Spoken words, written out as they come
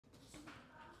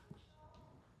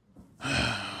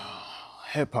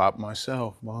hip hop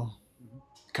myself, well,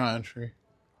 country.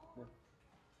 Yeah.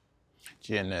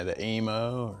 You into the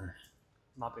emo or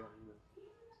Not big on emo.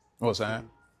 what's that?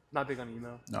 Not big on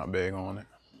emo. Not big on it.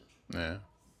 Yeah.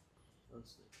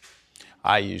 Mostly.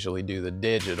 I usually do the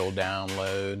digital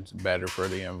download. It's better for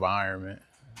the environment.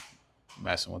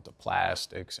 Messing with the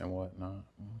plastics and whatnot.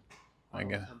 I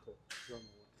guess.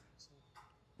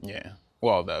 Yeah.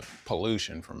 Well, the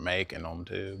pollution from making them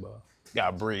too, but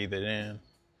gotta breathe it in.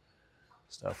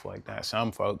 Stuff like that.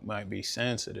 Some folk might be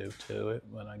sensitive to it,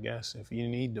 but I guess if you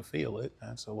need to feel it,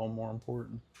 that's a little more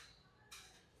important.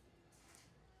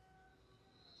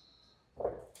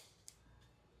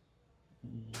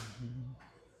 Mm-hmm.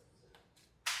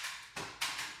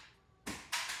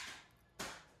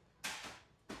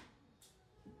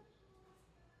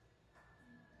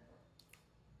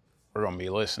 We're gonna be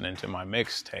listening to my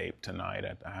mixtape tonight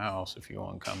at the house if you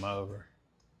want to come over.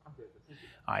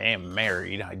 I am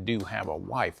married. I do have a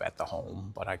wife at the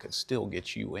home, but I could still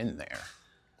get you in there.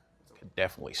 Could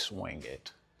definitely swing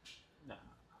it. No,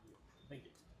 thank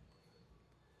you.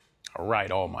 I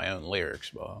write all my own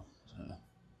lyrics, Bo. So,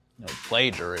 no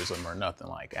plagiarism or nothing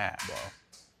like that, Bo.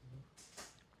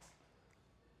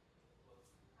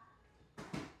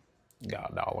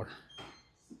 Got $1.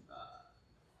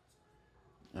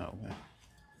 Okay.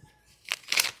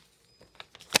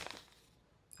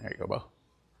 There you go, Bo.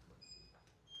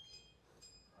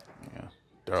 Yeah,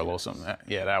 throw a little something.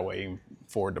 Yeah, that way you can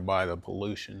afford to buy the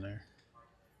pollution there.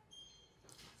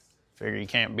 Figure you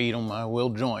can't beat them, I will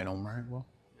join them, right? Well,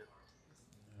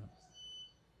 yeah.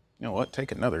 You know what?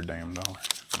 Take another damn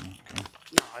 $1. Okay.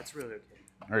 No, it's really okay.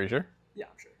 Are you sure? Yeah,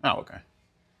 I'm sure. Oh, okay.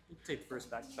 You can take the first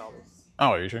back $1. Oh,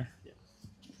 are you sure? Yeah.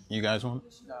 You guys want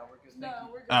it? No, we're good. No,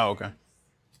 we're good. Oh, okay.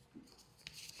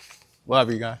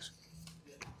 Love you guys.